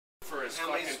is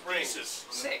fucking thesis.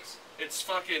 6. It's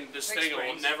fucking, this 6 thing will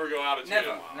springs. never go out of tune.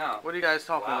 Never, no. What are you guys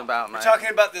talking about, man? We're talking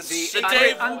about this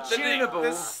untunable.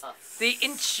 The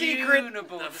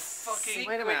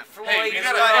Wait a minute. Hey, you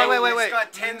gotta, wait. It's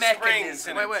got 10 springs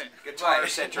in it. Wait.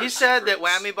 Guitar-centric You said that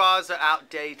springs. whammy bars are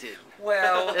outdated.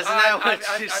 Well, Isn't that what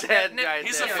you said right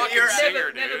he's there? a fucking singer,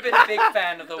 dude. Never been a big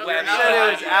fan of the whammy You bar. said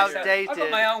it was I've got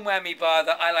outdated. my own whammy bar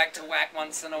that I like to whack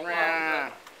once in a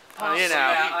while. Well, you know,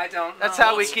 I don't know. that's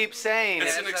how we keep saying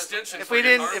It's it. an extension If for we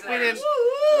your didn't hardware.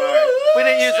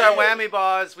 use our whammy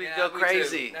bars, we'd go we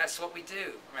crazy. do. That's what we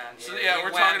do around here. So yeah, We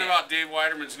we're wham talking it. about Dave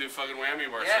Weiderman's new fucking whammy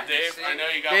bar. Yeah, So Dave, see? I know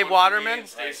you got Dave one for me Waterman? and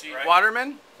Stacey.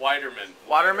 Waterman? Weiderman.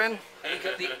 Waterman? And you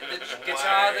got the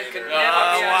guitar that can never be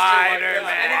Weiderman.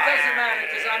 And it doesn't matter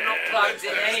because I'm not plugged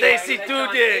in anyway. Stacey They Two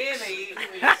can't hear Dicks. me.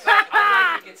 So I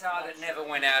like a guitar that never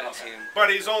went out of tune. But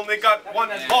he's only got one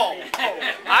ball.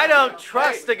 I don't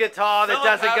trust a guitar that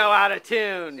doesn't go out of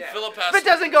tune. Philip If has it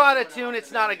doesn't go out of tune,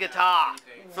 it's not a guitar.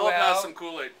 Philip has some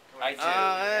Kool-Aid. I do.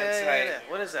 That's right.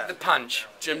 What is that? The punch.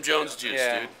 Jim Jones juice,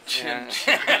 dude.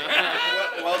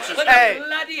 What Hey. the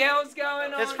bloody hell's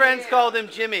going on? His friends here? called him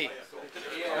Jimmy. Is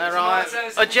that right?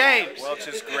 Oh, James. Welch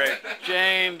is great.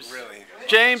 James. Really.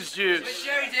 James But juice.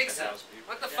 Jerry Dixon.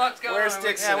 What the fuck's going Where's on?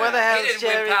 Dixon? Yeah, where the hell He is didn't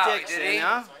win Jerry power, Dixon, did he?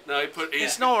 No,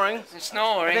 He's snoring. He's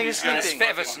snoring. I think he's sleeping. He's a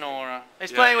bit of a snorer.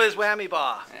 He's playing with his whammy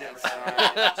bar. That's all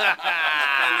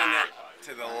right.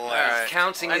 To the All left. right.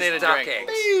 Counting I need his a duck drink.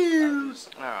 eggs.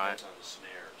 All right.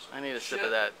 I need a sip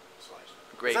of that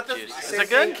grape Is that the juice. Is same it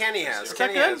thing good? Kenny has? Is that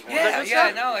Kenny good? has one. Yeah,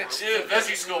 yeah, no, it's Dude,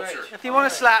 veggie sculpture. If you want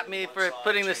to slap me for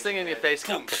putting this thing in your face,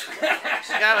 go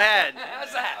ahead.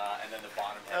 How's that?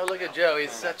 Oh, look at Joe.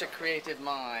 He's such a creative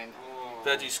mind.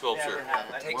 Veggie sculpture.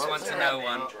 Takes one to know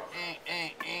one. All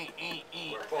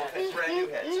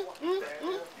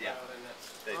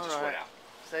right.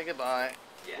 Say goodbye.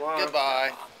 One.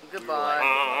 Goodbye. Goodbye.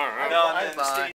 No, and then Goodbye.